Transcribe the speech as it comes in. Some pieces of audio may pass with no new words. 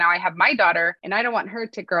I have my daughter and I don't want her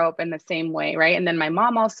to grow up in the same way, right? And then my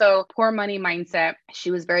mom also, poor money mindset.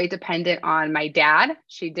 She was very dependent on my dad.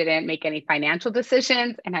 She didn't make any financial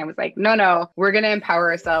decisions. And I was like, no, we're going to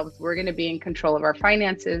empower ourselves. We're going to be in control of our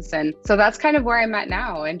finances. And so that's kind of where I'm at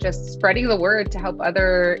now, and just spreading the word to help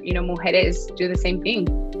other, mujeres do the same thing.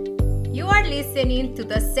 You are listening to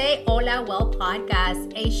the Say Hola Well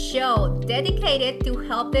podcast, a show dedicated to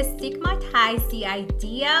help destigmatize the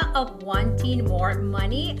idea of wanting more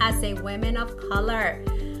money as a woman of color.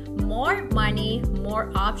 More money,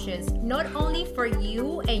 more options, not only for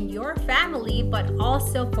you and your family, but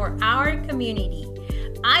also for our community.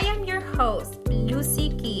 I am your host, Lucy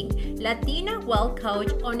King, Latina Wealth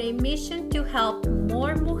Coach, on a mission to help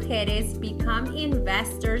more mujeres become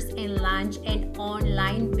investors and launch an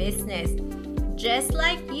online business. Just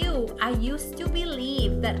like you, I used to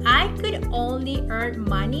believe that I could only earn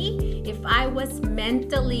money if I was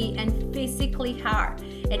mentally and physically hard.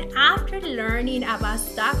 And after learning about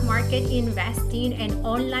stock market investing and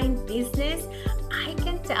online business, I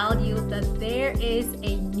can tell you that there is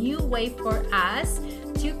a new way for us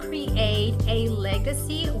to create a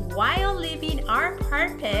legacy while living our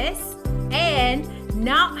purpose and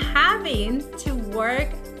not having to work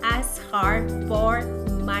as hard for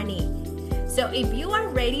money. So if you are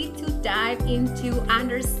ready to dive into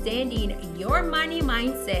understanding your money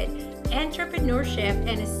mindset, entrepreneurship,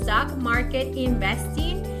 and stock market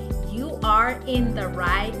investing, you are in the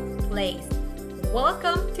right place.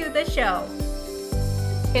 Welcome to the show.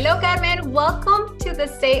 Hello, Carmen. Welcome to the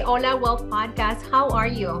Say Hola Well podcast. How are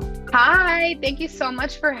you? Hi, thank you so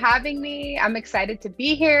much for having me. I'm excited to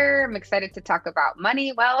be here. I'm excited to talk about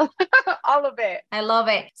money, wealth, all of it. I love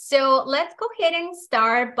it. So let's go ahead and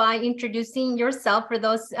start by introducing yourself for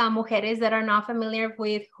those mujeres that are not familiar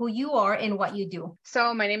with who you are and what you do.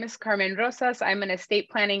 So my name is Carmen Rosas. I'm an estate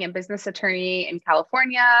planning and business attorney in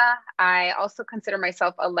California. I also consider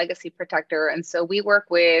myself a legacy protector. And so we work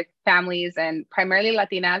with families and primarily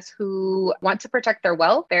Latinas who want to protect their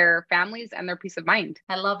wealth, their families, and their peace of mind.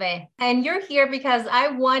 I love it. And you're here because I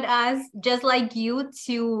want us, just like you,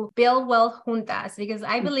 to build wealth juntas, because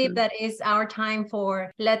I believe that is our time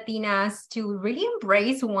for Latinas to really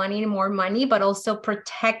embrace wanting more money, but also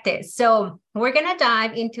protect it. So we're going to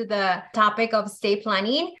dive into the topic of estate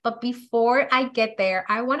planning. But before I get there,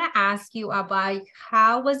 I want to ask you about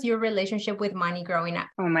how was your relationship with money growing up?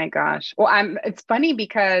 Oh my gosh. Well, it's funny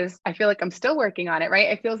because I feel like I'm still working on it, right?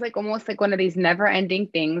 It feels like almost like one of these never ending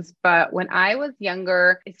things. But when I was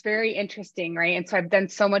younger, it's very interesting, right? And so I've done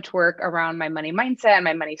so much work around my money mindset and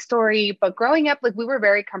my money story. But growing up, like we were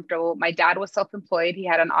very comfortable. My dad was self-employed. He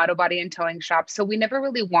had an auto body and towing shop. So we never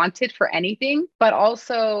really wanted for anything, but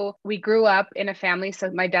also we grew up in a family. So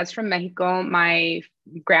my dad's from Mexico. My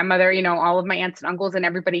grandmother, all of my aunts and uncles and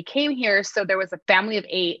everybody came here. So there was a family of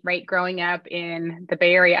 8, right? Growing up in the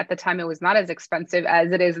Bay Area at the time, it was not as expensive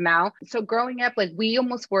as it is now. So growing up, like we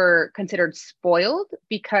almost were considered spoiled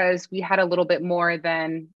because we had a little bit more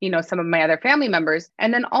than, some of my other family members.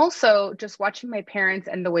 And then also just watching my parents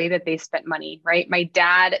and the way that they spent money, right? My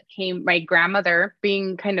grandmother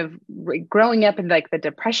being kind of growing up in like the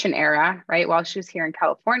Depression era, right? While she was here in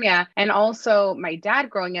California. And also my dad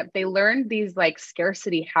growing up, they learned these like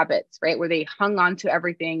scarcity habits, right? Where they hung on to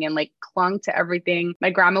everything and like clung to everything. My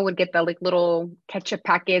grandma would get the like little ketchup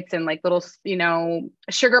packets and like little,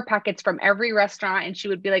 sugar packets from every restaurant. And she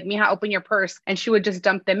would be like, Mija, open your purse. And she would just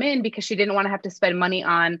dump them in because she didn't want to have to spend money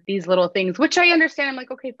on these little things, which I understand. I'm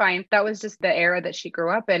like, okay, fine. That was just the era that she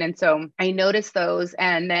grew up in. And so I noticed those.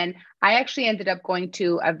 And then I actually ended up going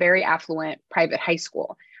to a very affluent private high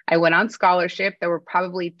school. I went on scholarship. There were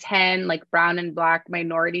probably 10 like brown and black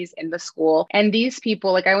minorities in the school. And these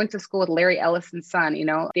people, like I went to school with Larry Ellison's son,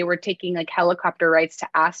 they were taking like helicopter rides to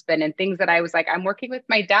Aspen and things that I was like, I'm working with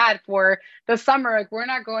my dad for the summer. Like we're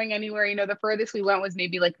not going anywhere. The furthest we went was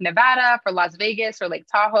maybe like Nevada for Las Vegas or like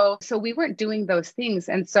Tahoe. So we weren't doing those things.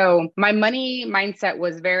 And so my money mindset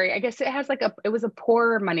was very, I guess it was a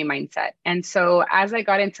poor money mindset. And so as I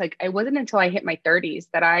got into it wasn't until I hit my 30s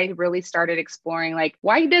that I really started exploring like,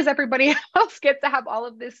 why does everybody else get to have all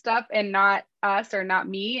of this stuff and not us or not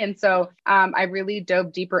me? And so I really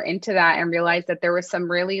dove deeper into that and realized that there was some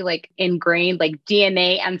really like ingrained like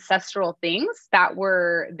DNA ancestral things that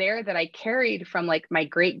were there that I carried from like my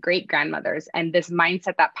great grandmothers, and this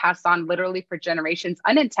mindset that passed on literally for generations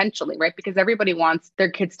unintentionally, right? Because everybody wants their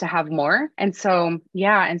kids to have more. And so,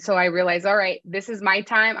 I realized, all right, this is my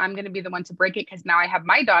time. I'm going to be the one to break it because now I have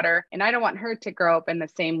my daughter and I don't want her to grow up in the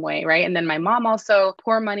same way, right? And then my mom also,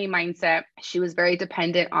 poor money mindset. She was very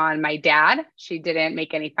dependent on my dad. She didn't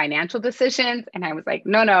make any financial decisions. And I was like,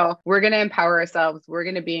 no, we're going to empower ourselves. We're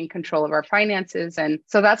going to be in control of our finances. And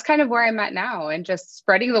so that's kind of where I'm at now, and just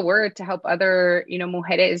spreading the word to help other,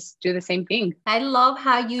 mujeres do the same thing. I love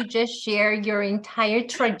how you just share your entire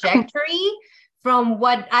trajectory from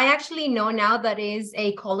what I actually know now that is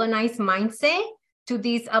a colonized mindset to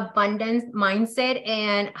this abundance mindset,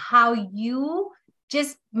 and how you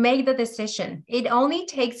just make the decision. It only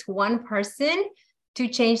takes one person to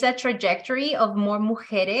change that trajectory of more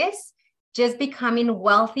mujeres just becoming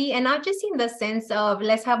wealthy, and not just in the sense of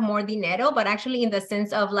let's have more dinero, but actually in the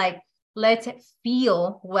sense of like, let's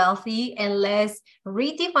feel wealthy and let's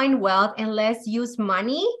redefine wealth and let's use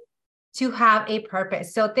money to have a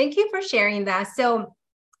purpose. So thank you for sharing that. So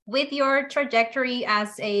with your trajectory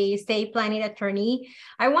as a estate planning attorney,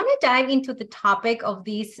 I want to dive into the topic of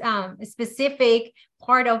this specific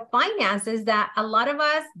part of finances that a lot of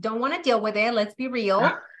us don't want to deal with it. Let's be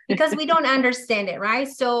real, because we don't understand it, right?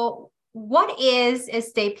 So what is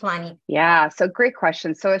estate planning? Yeah, so great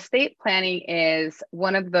question. So estate planning is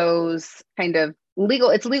one of those kind of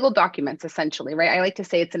it's legal documents essentially, right? I like to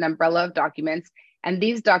say it's an umbrella of documents. And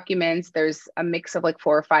these documents, there's a mix of like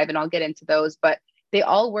 4 or 5, and I'll get into those, but they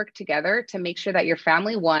all work together to make sure that your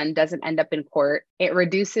family, one, doesn't end up in court. It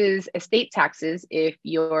reduces estate taxes if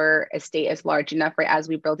your estate is large enough, right, as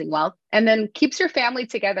we're building wealth, and then keeps your family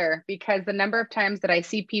together, because the number of times that I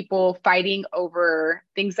see people fighting over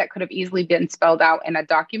things that could have easily been spelled out in a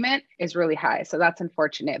document is really high. So that's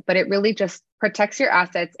unfortunate, but it really just protects your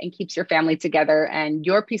assets and keeps your family together and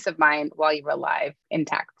your peace of mind while you're alive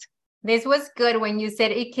intact. This was good when you said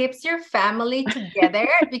it keeps your family together,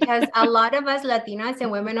 because a lot of us Latinas and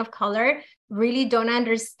women of color really don't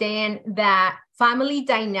understand that family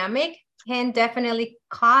dynamic can definitely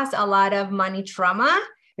cause a lot of money trauma.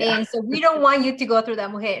 Yeah. And so we don't want you to go through that,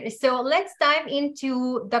 mujer. So let's dive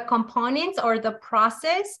into the components or the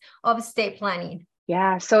process of estate planning.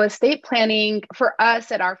 Yeah. So estate planning for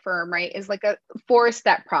us at our firm, right, is like a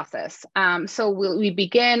 4-step process. So we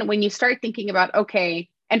begin when you start thinking about, okay,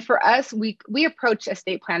 and for us, we approach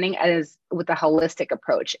estate planning as with a holistic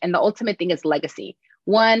approach. And the ultimate thing is legacy.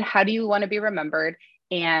 One, how do you want to be remembered?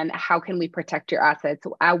 And how can we protect your assets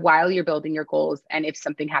while you're building your goals, and if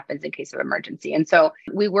something happens in case of emergency? And so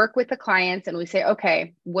we work with the clients and we say,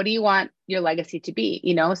 okay, what do you want your legacy to be?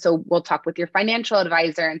 So we'll talk with your financial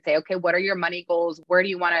advisor and say, okay, what are your money goals? Where do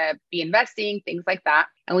you want to be investing? Things like that.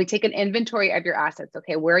 And we take an inventory of your assets.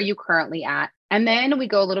 Okay, where are you currently at? And then we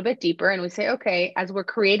go a little bit deeper and we say, okay, as we're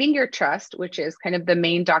creating your trust, which is kind of the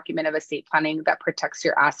main document of estate planning that protects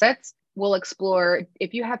your assets, we'll explore,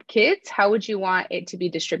 if you have kids, how would you want it to be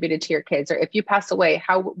distributed to your kids? Or if you pass away,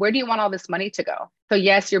 where do you want all this money to go? So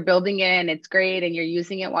yes, you're building it and it's great and you're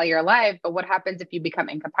using it while you're alive, but what happens if you become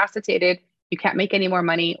incapacitated, you can't make any more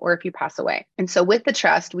money, or if you pass away? And so with the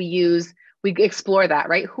trust, we explore that,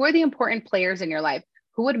 right? Who are the important players in your life?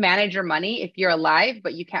 Who would manage your money if you're alive,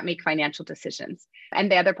 but you can't make financial decisions?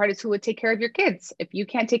 And the other part is who would take care of your kids? If you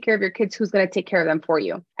can't take care of your kids, who's going to take care of them for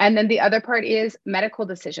you? And then the other part is medical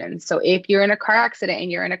decisions. So if you're in a car accident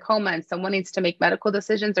and you're in a coma and someone needs to make medical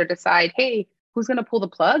decisions or decide, hey, who's going to pull the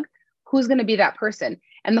plug? Who's going to be that person?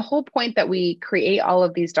 And the whole point that we create all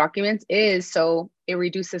of these documents is so it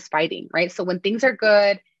reduces fighting, right? So when things are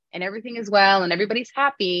good and everything is well and everybody's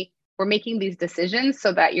happy, we're making these decisions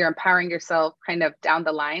so that you're empowering yourself kind of down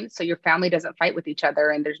the line, so your family doesn't fight with each other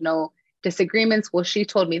and there's no disagreements. Well, she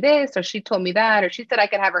told me this, or she told me that, or she said I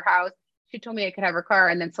could have her house. She told me I could have her car.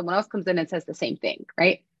 And then someone else comes in and says the same thing,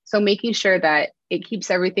 right? So making sure that it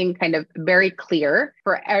keeps everything kind of very clear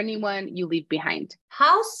for anyone you leave behind.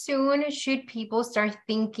 How soon should people start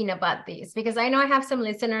thinking about this? Because I know I have some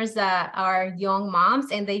listeners that are young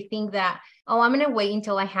moms and they think that, oh, I'm going to wait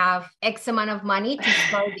until I have X amount of money to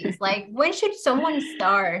start this. Like, when should someone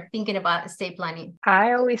start thinking about estate planning?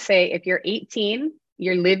 I always say if you're 18,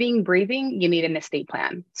 you're living, breathing, you need an estate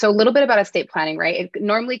plan. So a little bit about estate planning, right?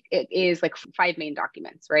 Normally it is like 5 main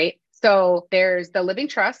documents, right? So there's the living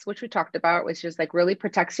trust, which we talked about, which is like really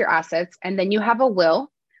protects your assets. And then you have a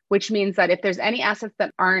will, which means that if there's any assets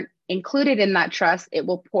that aren't included in that trust, it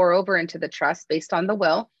will pour over into the trust based on the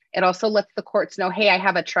will. It also lets the courts know, hey, I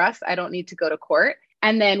have a trust. I don't need to go to court.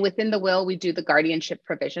 And then within the will, we do the guardianship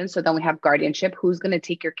provision. So then we have guardianship, who's going to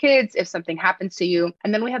take your kids if something happens to you.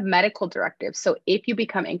 And then we have medical directives. So if you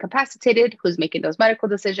become incapacitated, who's making those medical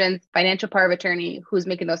decisions? Financial power of attorney, who's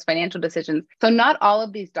making those financial decisions? So not all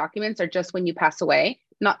of these documents are just when you pass away.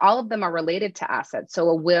 Not all of them are related to assets. So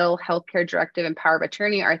a will, healthcare directive, and power of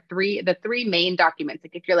attorney are the three main documents.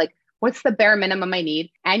 Like if you're like, what's the bare minimum I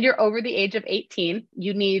need? And you're over the age of 18,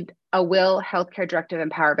 you need a will, healthcare directive,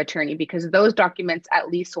 and power of attorney, because those documents at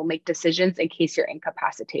least will make decisions in case you're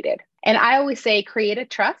incapacitated. And I always say create a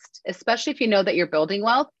trust, especially if you know that you're building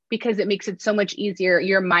wealth, because it makes it so much easier.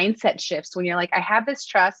 Your mindset shifts when you're like, I have this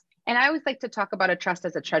trust. And I always like to talk about a trust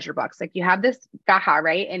as a treasure box. Like you have this caja,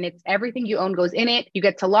 right? And it's everything you own goes in it. You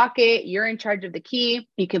get to lock it. You're in charge of the key.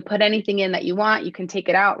 You can put anything in that you want. You can take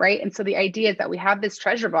it out, right? And so the idea is that we have this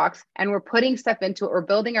treasure box and we're putting stuff into it. We're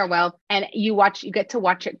building our wealth, and you get to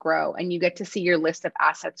watch it grow, and you get to see your list of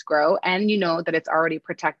assets grow. And you know that it's already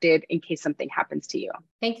protected in case something happens to you.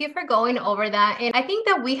 Thank you for going over that. And I think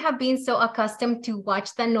that we have been so accustomed to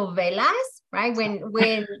watch the novelas, right?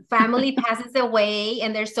 When family passes away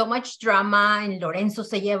and there's so much drama and Lorenzo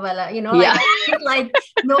se lleva la, like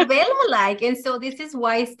novela-like. And so this is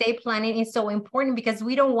why estate planning is so important, because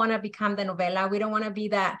we don't want to become the novela. We don't want to be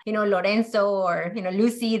that, Lorenzo or,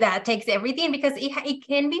 Lucy that takes everything, because it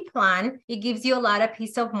can be planned. It gives you a lot of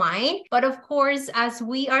peace of mind. But of course, as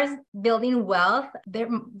we are building wealth,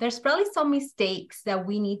 there's probably some mistakes that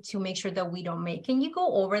we need to make sure that we don't make. Can you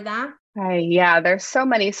go over that? Yeah, there's so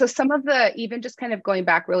many. So some of the, even just kind of going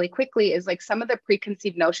back really quickly, is like some of the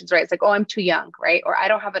preconceived notions, right? It's like, oh, I'm too young, right? Or I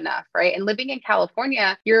don't have enough, right? And living in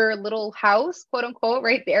California, your little house, quote unquote,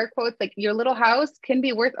 right? The air quotes, like your little house can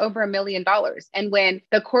be worth over $1 million. And when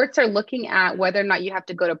the courts are looking at whether or not you have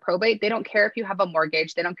to go to probate, they don't care if you have a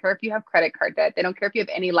mortgage. They don't care if you have credit card debt. They don't care if you have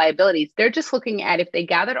any liabilities. They're just looking at, if they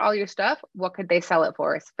gathered all your stuff, what could they sell it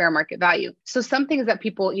for? It's fair market value. So some things that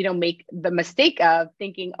people, make the mistake of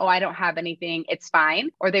thinking, oh, I don't have anything, it's fine.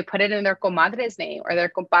 Or they put it in their comadre's name or their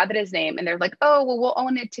compadre's name. And they're like, oh, well, we'll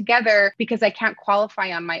own it together because I can't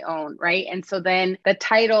qualify on my own, right? And so then the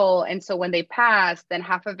title, and so when they pass, then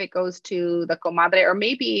half of it goes to the comadre. Or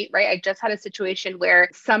maybe, right, I just had a situation where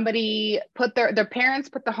somebody put their parents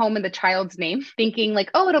put the home in the child's name, thinking like,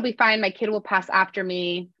 oh, it'll be fine, my kid will pass after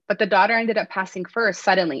me. But the daughter ended up passing first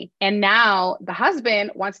suddenly. And now the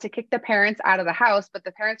husband wants to kick the parents out of the house, but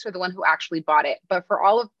the parents were the one who actually bought it. But for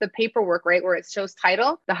all of the paperwork, right, where it shows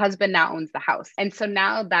title, the husband now owns the house. And so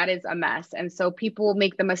now that is a mess. And so people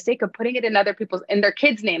make the mistake of putting it in in their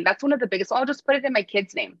kid's name. That's one of the biggest. I'll just put it in my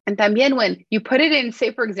kid's name. And también when you put it in,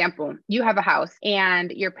 say, for example, you have a house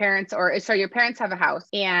and your parents have a house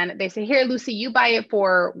and they say, here, Lucy, you buy it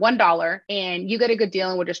for $1 and you get a good deal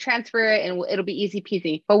and we'll just transfer it and it'll be easy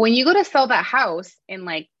peasy. But when you go to sell that house in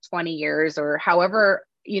like 20 years or however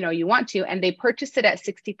you want to, and they purchased it at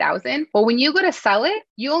 60,000. Well, when you go to sell it,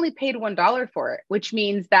 you only paid $1 for it, which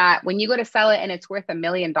means that when you go to sell it and it's worth $1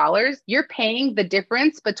 million, you're paying the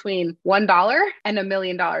difference between $1 and $1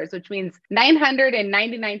 million, which means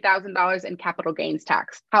 $999,000 in capital gains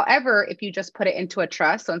tax. However, if you just put it into a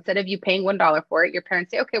trust, so instead of you paying $1 for it, your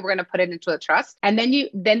parents say, okay, we're going to put it into a trust. And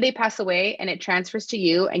then they pass away and it transfers to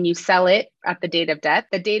you and you sell it at the date of death.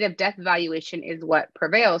 The date of death valuation is what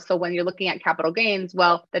prevails. So when you're looking at capital gains,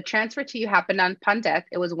 well, the transfer to you happened upon death.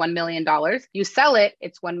 It was $1 million. You sell it,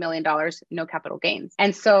 it's $1 million, no capital gains.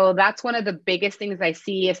 And so that's one of the biggest things I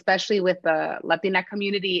see, especially with the Latina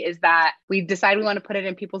community, is that we decide we want to put it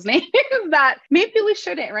in people's names that maybe we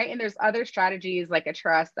shouldn't, right? And there's other strategies like a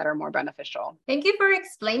trust that are more beneficial. Thank you for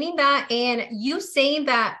explaining that. And you saying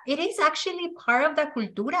that it is actually part of the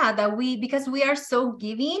cultura that because we are so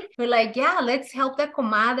giving, we're like, yeah, let's help the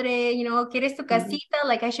comadre, ¿quieres tu casita?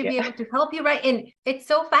 Like I should be able to help you, right? And it's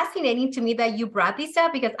so fascinating to me that you brought this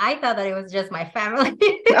up because I thought that it was just my family.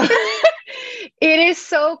 It is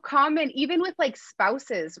so common, even with like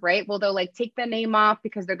spouses, right? Well, they'll like take the name off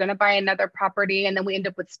because they're going to buy another property. And then we end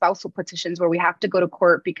up with spousal petitions where we have to go to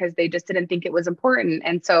court because they just didn't think it was important.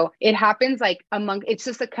 And so it happens like it's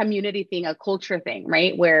just a community thing, a culture thing,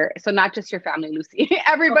 right? So not just your family, Lucy,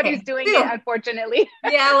 everybody's doing it, unfortunately.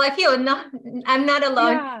 Yeah, well, I feel I'm not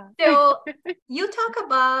alone. Yeah. So you talk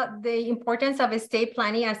about the importance of estate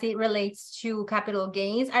planning as it relates to capital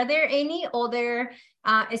gains. Are there any other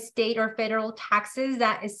state or federal taxes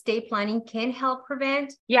that estate planning can help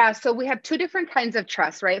prevent? Yeah, so we have two different kinds of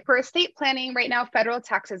trusts, right? For estate planning right now, federal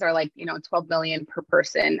taxes are like, 12 million per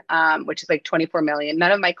person, which is like 24 million.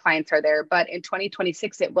 None of my clients are there, but in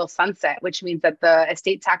 2026, it will sunset, which means that the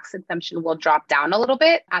estate tax exemption will drop down a little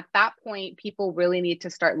bit. At that point, people really need to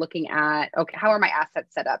start looking at, okay, how are my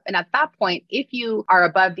assets set up? And at that point, if you are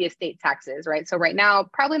above the estate taxes, right? So right now,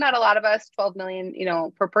 probably not a lot of us, 12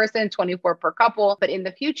 million, per person, 24 per couple. But in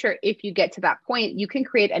the future, if you get to that point, you can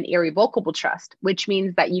create an irrevocable trust, which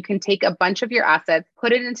means that you can take a bunch of your assets,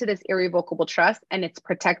 put it into this irrevocable trust, and it's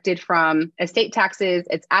protected from estate taxes.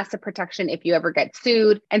 It's asset protection if you ever get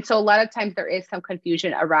sued. And so a lot of times there is some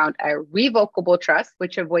confusion around a revocable trust,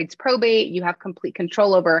 which avoids probate, you have complete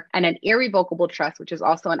control over, and an irrevocable trust, which is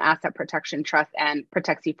also an asset protection trust and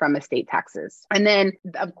protects you from estate taxes. And then,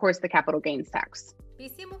 of course, the capital gains tax.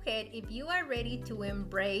 Busy Mujer, if you are ready to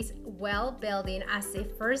embrace wealth building as a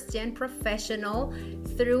first-gen professional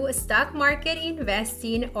through stock market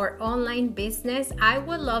investing or online business, I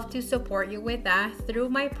would love to support you with that through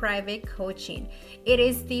my private coaching. It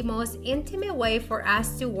is the most intimate way for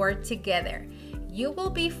us to work together. You will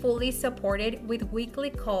be fully supported with weekly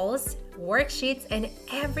calls, worksheets, and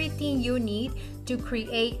everything you need to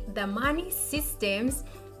create the money systems,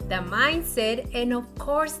 the mindset, and of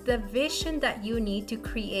course, the vision that you need to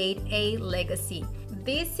create a legacy.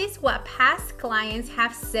 This is what past clients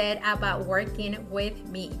have said about working with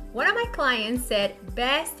me. One of my clients said,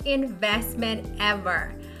 "Best investment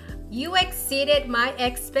ever. You exceeded my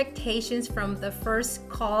expectations from the first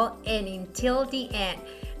call and until the end."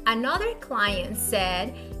 Another client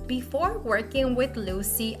said, "Before working with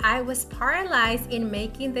Lucy, I was paralyzed in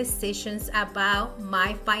making decisions about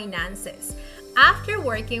my finances. After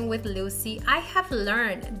working with Lucy, I have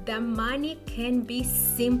learned that money can be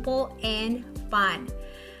simple and fun."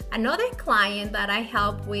 Another client that I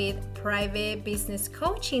help with private business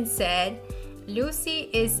coaching said, "Lucy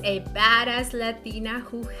is a badass Latina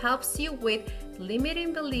who helps you with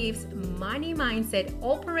limiting beliefs, money mindset,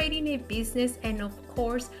 operating a business, and of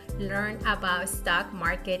course, learn about stock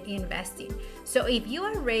market investing." So if you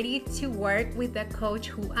are ready to work with a coach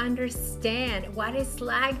who understands what it's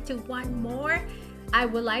like to want more, I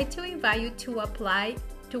would like to invite you to apply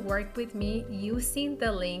to work with me using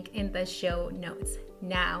the link in the show notes.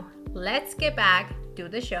 Now, let's get back to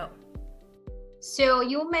the show. So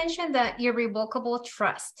you mentioned the irrevocable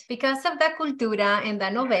trust. Because of the cultura and the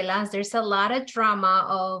novelas, there's a lot of drama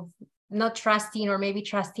of not trusting or maybe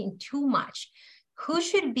trusting too much. Who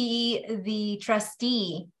should be the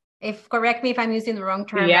trustee? Correct me if I'm using the wrong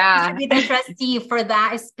term. Yeah. Who should be the trustee for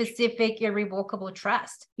that specific irrevocable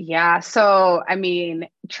trust? Yeah. So, I mean,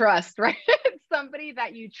 trust, right? Somebody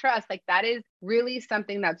that you trust, like that is really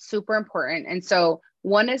something that's super important. And so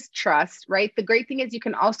one is trust, right? The great thing is you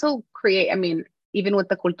can also create, I mean, even with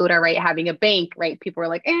the cultura, right? Having a bank, right? People are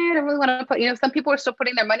like, I don't really want to put, some people are still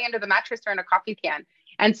putting their money under the mattress or in a coffee can.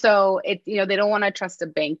 And so it's, they don't want to trust a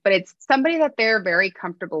bank, but it's somebody that they're very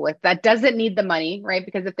comfortable with that doesn't need the money, right?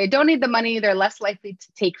 Because if they don't need the money, they're less likely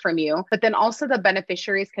to take from you. But then also the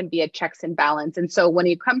beneficiaries can be a checks and balance. And so when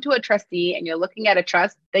you come to a trustee and you're looking at a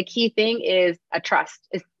trust, the key thing is a trust,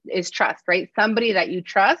 is trust, right? Somebody that you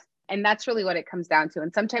trust. And that's really what it comes down to.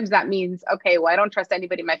 And sometimes that means, okay, well, I don't trust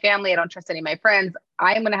anybody in my family. I don't trust any of my friends.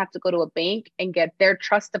 I am going to have to go to a bank and get their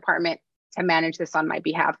trust department to manage this on my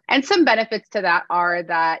behalf. And some benefits to that are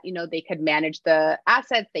that, they could manage the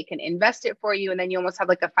assets, they can invest it for you. And then you almost have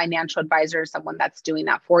like a financial advisor, someone that's doing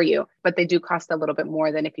that for you. But they do cost a little bit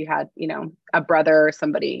more than if you had, a brother or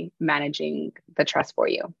somebody managing the trust for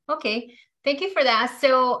you. Okay. Thank you for that.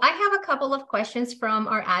 So I have a couple of questions from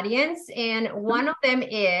our audience. And one of them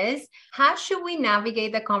is, how should we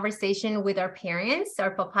navigate the conversation with our parents or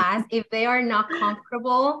papas if they are not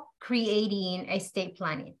comfortable creating estate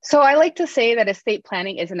planning? So I like to say that estate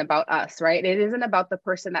planning isn't about us, right? It isn't about the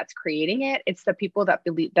person that's creating it. It's the people that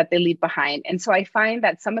they leave behind. And so I find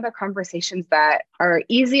that some of the conversations that are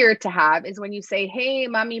easier to have is when you say, "Hey,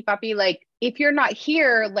 mommy, papi, like, if you're not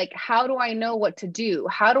here, like, how do I know what to do?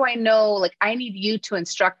 How do I know, like, I need you to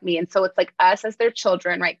instruct me." And so it's like us as their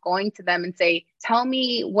children, right? Going to them and say, "Tell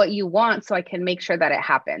me what you want so I can make sure that it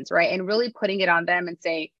happens," right? And really putting it on them and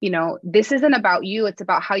say, this isn't about you. It's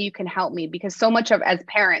about how you can help me. Because so much of, as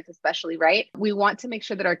parents, especially, right? We want to make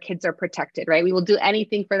sure that our kids are protected, right? We will do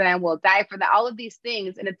anything for them. We'll die for them, all of these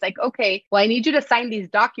things. And it's like, okay, well, I need you to sign these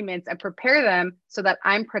documents and prepare them so that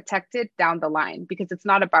I'm protected down the line, because it's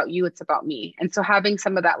not about you. It's about me. And so having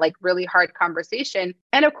some of that like really hard conversation.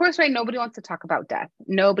 And of course, right, nobody wants to talk about death.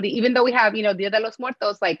 Nobody, even though we have, Dia de los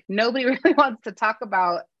Muertos, like nobody really wants to talk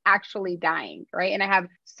about actually dying, right? And I have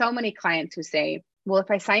so many clients who say, well,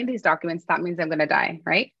 if I sign these documents, that means I'm going to die,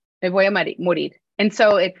 right? Me voy a morir. And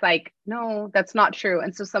so it's like, no, that's not true.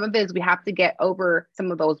 And so some of it is we have to get over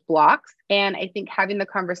some of those blocks. And I think having the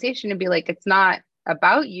conversation and be like, it's not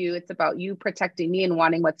about you. It's about you protecting me and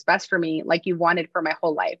wanting what's best for me, like you wanted for my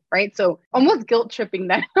whole life, right? So almost guilt tripping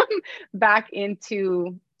them back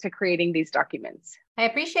into creating these documents. I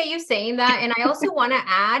appreciate you saying that. And I also want to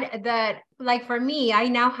add that, like for me, I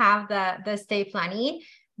now have the estate planning,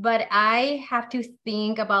 but I have to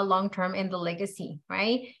think about long-term and the legacy,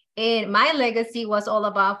 right? And my legacy was all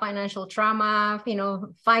about financial trauma,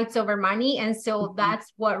 fights over money. And so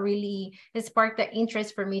that's what really sparked the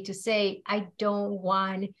interest for me to say, I don't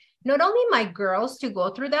want not only my girls to go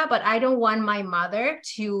through that, but I don't want my mother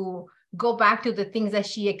to go back to the things that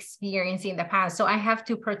she experienced in the past. So I have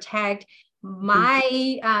to protect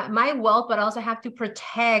my wealth, but also have to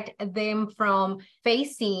protect them from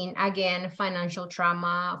facing again financial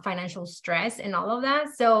trauma, financial stress, and all of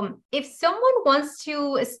that. So if someone wants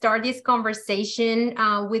to start this conversation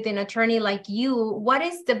with an attorney like you, what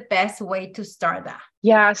is the best way to start that?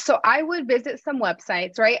 Yeah, so I would visit some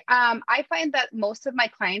websites, right? I find that most of my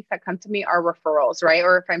clients that come to me are referrals, right?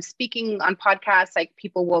 Or if I'm speaking on podcasts, like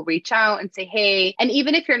people will reach out and say, hey, and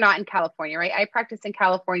even if you're not in California, right? I practice in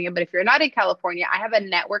California, but if you're not in California, I have a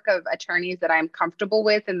network of attorneys that I'm comfortable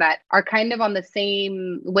with and that are kind of on the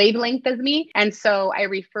same wavelength as me. And so I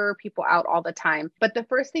refer people out all the time. But the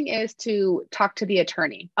first thing is to talk to the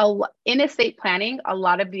attorney. In estate planning, a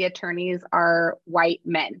lot of the attorneys are white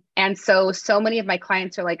men. And so many of my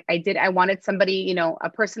clients are like, I wanted somebody, a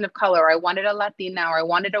person of color, or I wanted a Latina, or I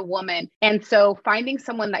wanted a woman. And so finding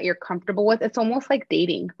someone that you're comfortable with, it's almost like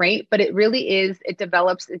dating, right? But it really is, it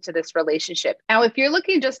develops into this relationship. Now, if you're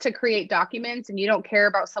looking just to create documents and you don't care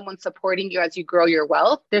about someone supporting you as you grow your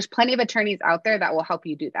wealth, there's plenty of attorneys out there that will help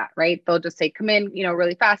you do that, right? They'll just say, come in,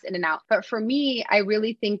 really fast, in and out. But for me, I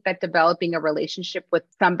really think that developing a relationship with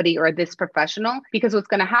somebody or this professional, because what's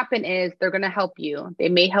going to happen is they're going to help you. They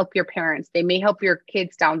may help your parents. They may help your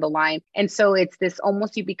kids down the line. And so it's this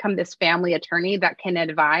almost, you become this family attorney that can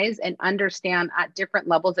advise and understand at different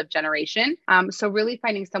levels of generation. So really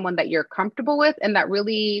finding someone that you're comfortable with and that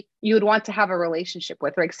really you would want to have a relationship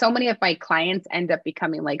with. Like so many of my clients end up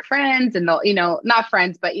becoming like friends and they'll, not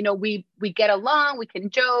friends, but we get along, we can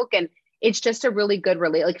joke, and it's just a really good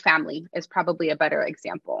like family is probably a better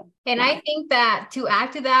example. And yeah. I think that to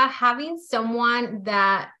add to that, having someone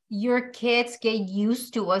that your kids get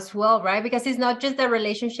used to as well, right? Because it's not just the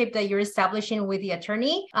relationship that you're establishing with the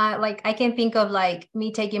attorney. Like I can think of like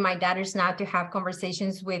me taking my daughters now to have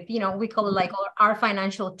conversations with, we call it like our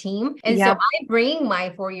financial team. And so I bring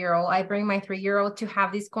my 4-year-old, I bring my 3-year-old to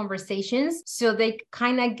have these conversations so they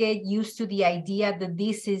kind of get used to the idea that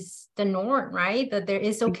this is the norm, right? That there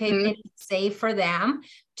is okay and it's safe for them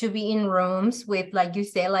to be in rooms with, like you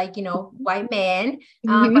say, like, white men.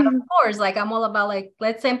 But of course, like I'm all about like,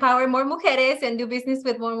 let's empower more mujeres and do business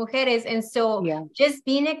with more mujeres. And so just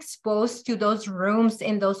being exposed to those rooms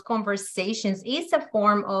and those conversations is a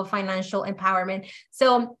form of financial empowerment.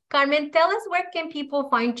 So Carmen, tell us, where can people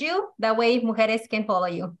find you? That way mujeres can follow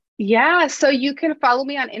you. Yeah, so you can follow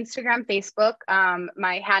me on Instagram, Facebook.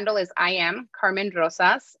 My handle is I am Carmen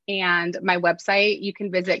Rosas, and my website, you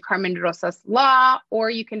can visit Carmen Rosas Law,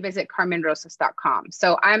 or you can visit carmenrosas.com.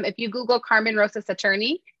 So if you Google Carmen Rosas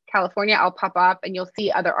Attorney, California, I'll pop up and you'll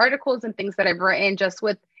see other articles and things that I've written just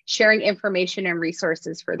with sharing information and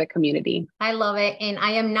resources for the community. I love it. And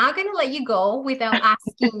I am not going to let you go without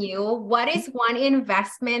asking you, what is one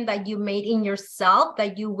investment that you made in yourself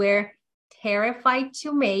that you were terrified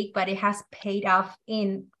to make, but it has paid off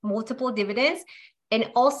in multiple dividends? And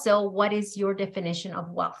also, what is your definition of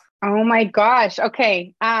wealth? Oh my gosh.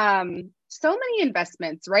 Okay. So many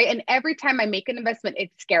investments, right? And every time I make an investment,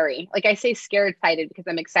 it's scary. Like I say scared sighted because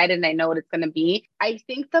I'm excited and I know what it's going to be. I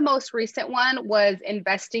think the most recent one was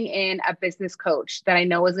investing in a business coach that I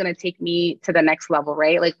know is going to take me to the next level,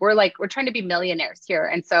 right? We're trying to be millionaires here.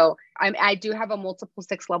 And so I do have a multiple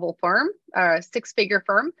six-figure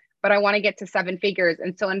firm, but I want to get to 7 figures.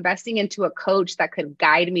 And so investing into a coach that could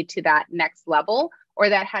guide me to that next level, or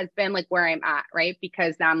that has been like where I'm at, right?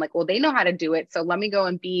 Because now I'm like, well, they know how to do it. So let me go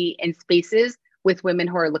and be in spaces with women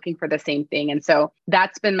who are looking for the same thing. And so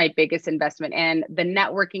that's been my biggest investment, and the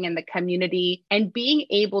networking and the community and being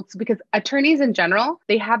able to, because attorneys in general,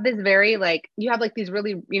 they have this very you have like these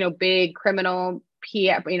really, big criminal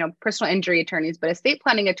personal injury attorneys, but estate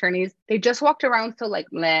planning attorneys, they just walked around so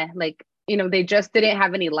meh, they just didn't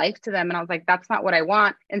have any life to them. And I was like, that's not what I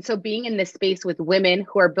want. And so being in this space with women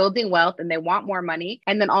who are building wealth and they want more money,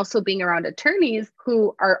 and then also being around attorneys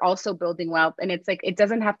who are also building wealth. And it's like, it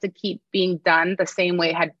doesn't have to keep being done the same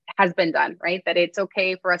way it has been done, right? That it's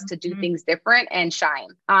okay for us to do things different and shine.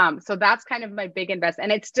 So that's kind of my big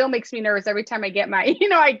investment. And it still makes me nervous every time I get my,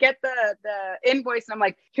 I get the invoice and I'm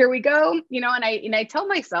like, here we go, and I tell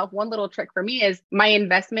myself one little trick for me is my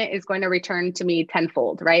investment is going to return to me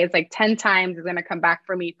tenfold, right? It's like 10 times is going to come back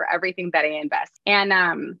for me for everything that I invest.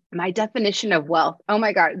 And my definition of wealth, oh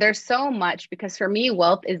my God, there's so much, because for me,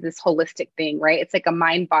 wealth is this holistic thing, right? It's like a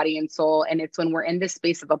mind, body, and soul. And it's when we're in this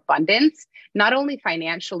space of abundance, not only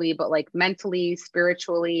financially, but like mentally,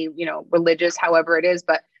 spiritually, religious, however it is.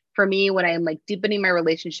 But for me, when I am like deepening my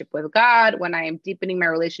relationship with God, when I am deepening my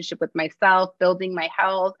relationship with myself, building my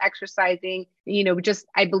health, exercising, just,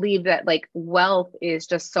 I believe that like wealth is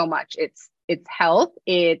just so much. It's health.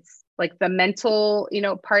 It's like the mental,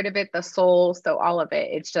 part of it, the soul. So all of it,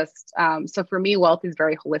 it's just, so for me, wealth is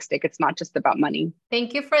very holistic. It's not just about money.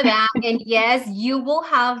 Thank you for that. And yes, you will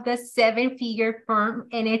have the 7-figure firm,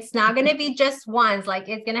 and it's not going to be just once, like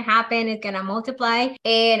it's going to happen. It's going to multiply.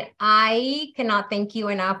 And I cannot thank you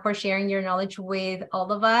enough for sharing your knowledge with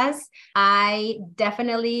all of us. I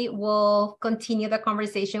definitely will continue the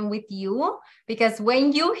conversation with you, because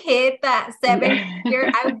when you hit that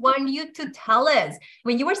 7-figure, I want you to tell us.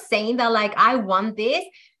 When you were saying that, like, I want this,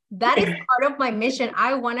 that is part of my mission.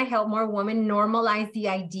 I want to help more women normalize the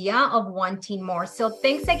idea of wanting more. So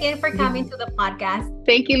thanks again for coming to the podcast.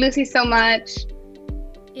 Thank you, Lucy, so much.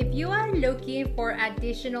 If you are looking for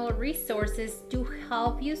additional resources to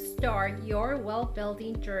help you start your wealth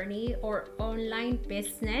building journey or online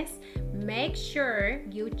business, make sure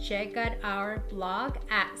you check out our blog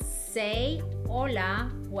at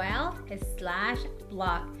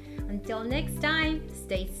sayholawealth.blog. Until next time,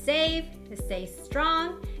 stay safe, stay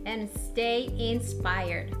strong, and stay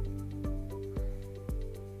inspired.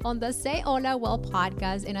 On the Say Hola Well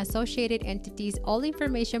podcast and associated entities, all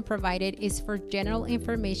information provided is for general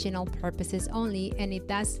informational purposes only, and it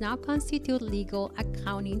does not constitute legal,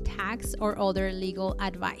 accounting, tax, or other legal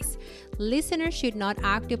advice. Listeners should not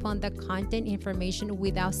act upon the content information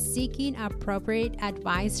without seeking appropriate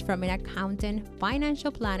advice from an accountant,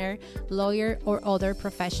 financial planner, lawyer, or other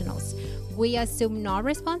professionals. We assume no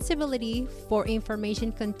responsibility for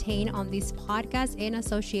information contained on this podcast and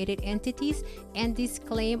associated entities, and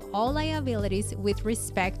disclaim all liabilities with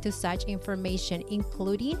respect to such information,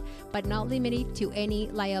 including but not limited to any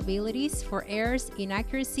liabilities for errors,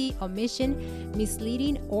 inaccuracy, omission,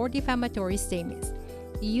 misleading, or defamatory statements.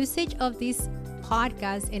 Usage of this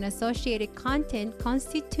podcast and associated content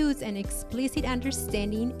constitutes an explicit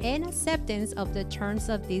understanding and acceptance of the terms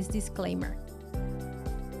of this disclaimer.